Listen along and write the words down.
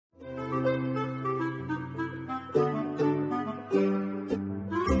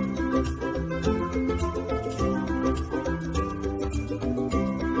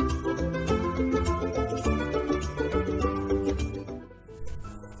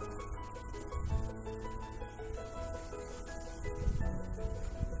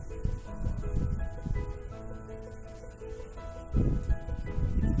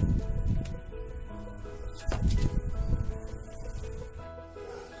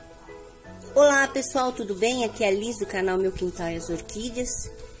Olá pessoal, tudo bem? Aqui é a Liz do canal Meu Quintal e as Orquídeas.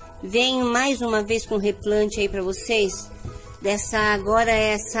 Venho mais uma vez com replante aí pra vocês. Essa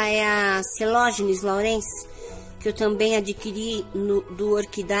é a coelogyne lawrenceana, que eu também adquiri do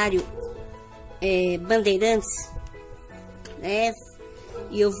orquidário Bandeirantes, né?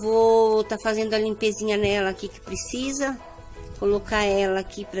 E eu vou tá fazendo a limpezinha nela aqui que precisa. Colocar ela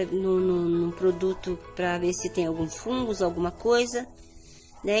aqui no produto para ver se tem alguns fungos, alguma coisa,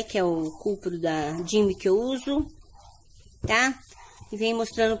 né? Que é o cupro da dimmy que eu uso, tá? E venho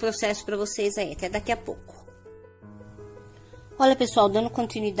mostrando o processo para vocês aí, até daqui a pouco. Olha pessoal, dando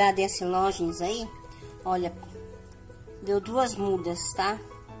continuidade a coelogynes aí, olha, deu 2 mudas, tá?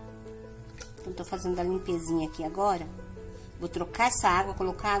 Então tô fazendo a limpezinha aqui agora. Vou trocar essa água,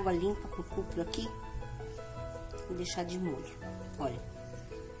 colocar água limpa com cupro aqui e deixar de molho. Olha,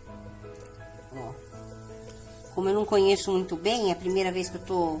 ó, como eu não conheço muito bem, é a primeira vez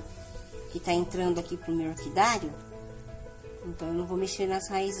que tá entrando aqui pro meu orquidário, então eu não vou mexer nas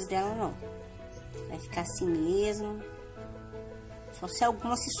raízes dela não, vai ficar assim mesmo, só se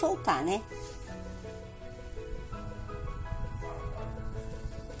alguma se soltar, né?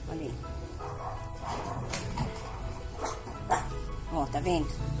 Olha aí, ó, tá vendo?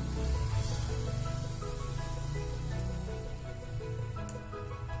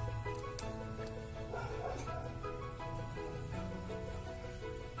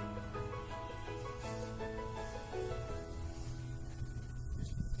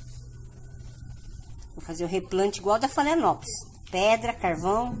 Vou fazer o replante igual da phalaenopsis. Pedra,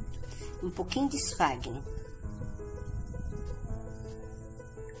 carvão, um pouquinho de esfagno.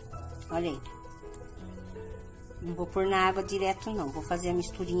 Olha aí. Não vou pôr na água direto não. Vou fazer a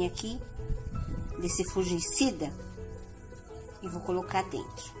misturinha aqui desse fungicida e vou colocar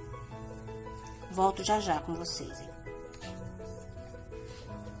dentro. Volto já já com vocês aí.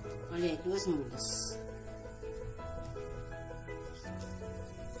 Olha aí, 2 mudas.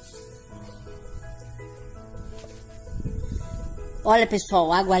 Olha,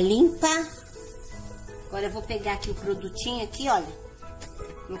 pessoal, água limpa. Agora eu vou pegar aqui o produtinho aqui, olha.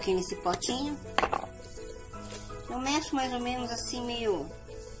 Coloquei nesse potinho. Eu mexo mais ou menos assim, meio...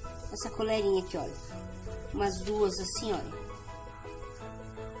 Essa colherinha aqui, olha. Umas 2 assim, olha.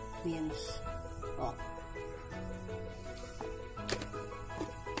 Menos, ó.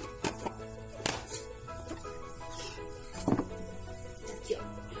 Aqui,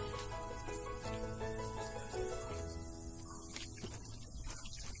 ó.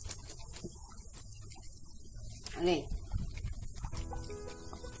 Olha aí.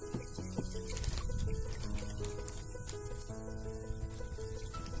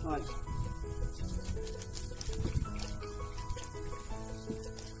 Olha.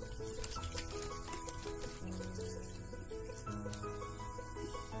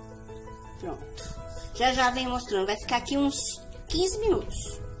 Pronto. Já vem mostrando. Vai ficar aqui uns 15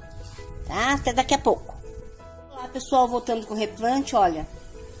 minutos. Tá? Até daqui a pouco. Olá, pessoal. Voltando com o replante, olha.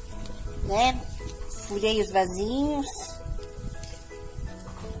 Né? Furei os vasinhos.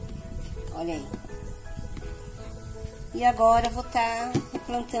 Olha aí. E agora eu vou estar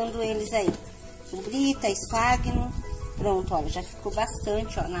replantando eles aí. Brita, esfagno. Pronto, olha, já ficou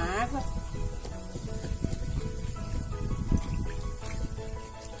bastante, ó, na água.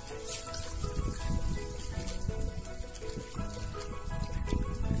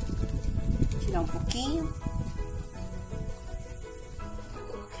 Tirar um pouquinho.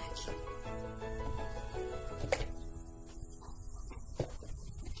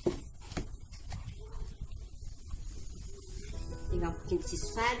 Pegar um pouquinho desse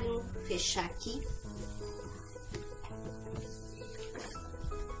esfagno, fechar aqui.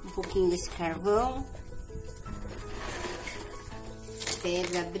 Um pouquinho desse carvão.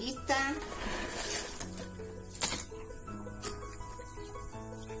 Pedra brita.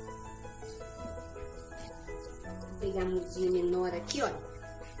 Vou pegar a mudinha menor aqui, olha.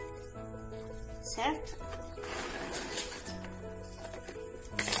 Certo?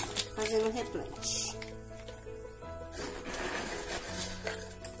 Fazendo um replante.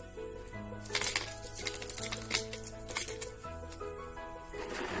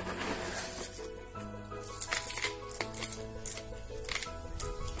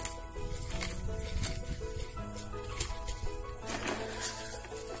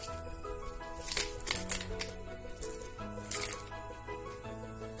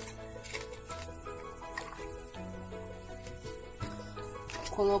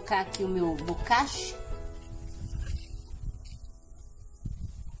 Colocar aqui o meu bocache.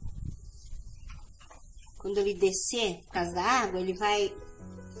 Quando ele descer, por causa da água, ele vai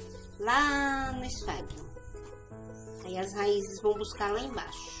lá no esfagno. Aí as raízes vão buscar lá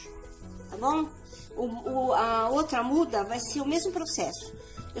embaixo. tá bom? A outra muda vai ser o mesmo processo.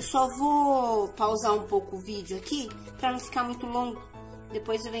 Eu só vou pausar um pouco o vídeo aqui, pra não ficar muito longo.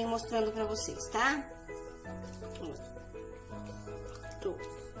 Depois eu venho mostrando pra vocês, tá? Tô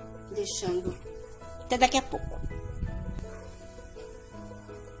deixando até daqui a pouco.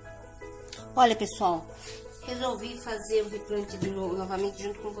 Olha, pessoal, resolvi fazer o replante de novo, novamente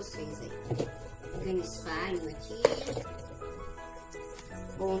junto com vocês aí. Pegando esse fardo aqui,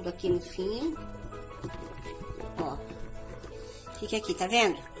 pondo aqui no fim, ó. Fica aqui, tá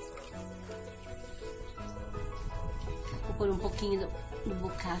vendo? Vou pôr um pouquinho do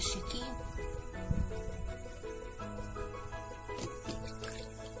bocache aqui.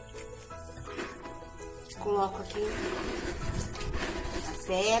 Coloco aqui a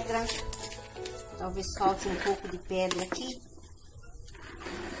pedra. Talvez falte um pouco de pedra aqui.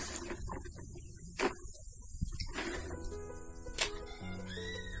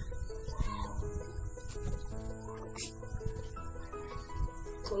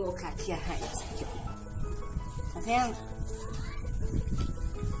 Vou colocar aqui a raiz, aqui, ó. Tá vendo?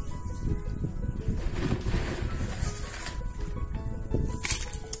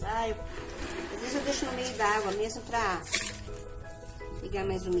 Às vezes eu deixo no meio da água mesmo pra pegar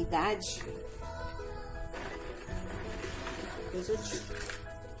mais umidade. Depois eu tiro.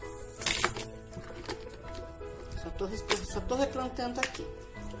 Só tô replantando aqui.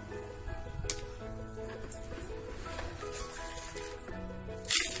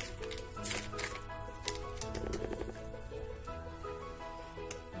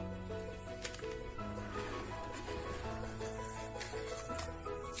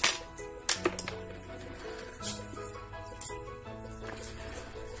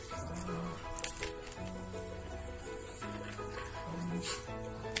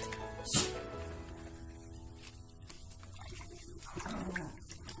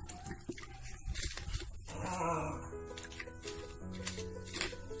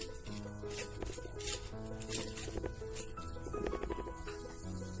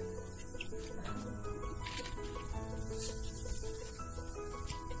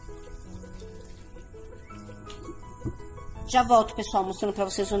 Já volto, pessoal, mostrando pra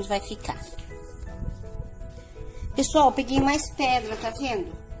vocês onde vai ficar. Pessoal, eu peguei mais pedra, tá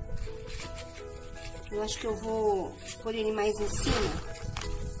vendo? Eu acho que eu vou pôr ele mais em cima.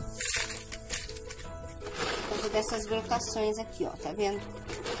 Por causa dessas brotações aqui, ó, tá vendo?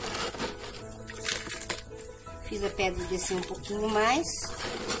 Fiz a pedra descer um pouquinho mais.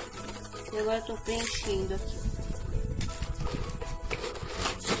 E agora eu tô preenchendo aqui.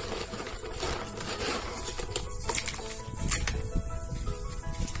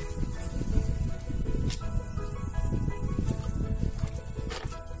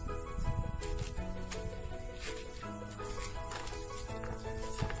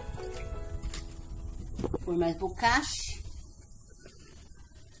 Por mais bocache.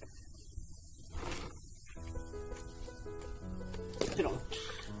 Pronto.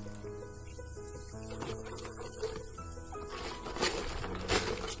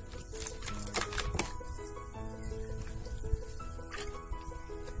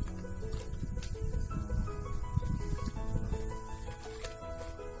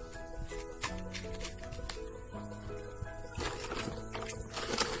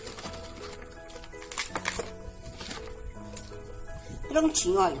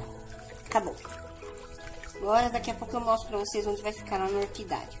 Prontinho, olha, acabou. Agora, daqui a pouco eu mostro pra vocês onde vai ficar lá no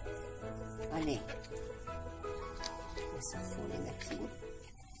orquidário. Olha aí. Essa folha daqui.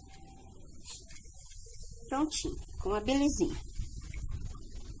 Prontinho, com uma belezinha.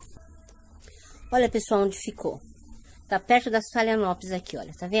 Olha, pessoal, onde ficou. Tá perto das phalaenopsis aqui,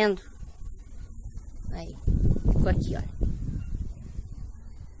 olha, tá vendo? Aí, ficou aqui, olha.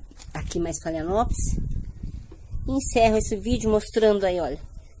 Aqui mais phalaenopsis. Encerro esse vídeo mostrando aí, olha,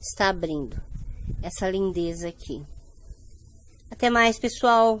 está abrindo essa lindeza aqui. Até mais,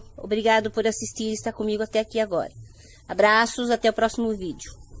 pessoal. Obrigado por assistir e estar comigo até aqui agora. Abraços, até o próximo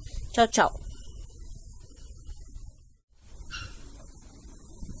vídeo. Tchau, tchau.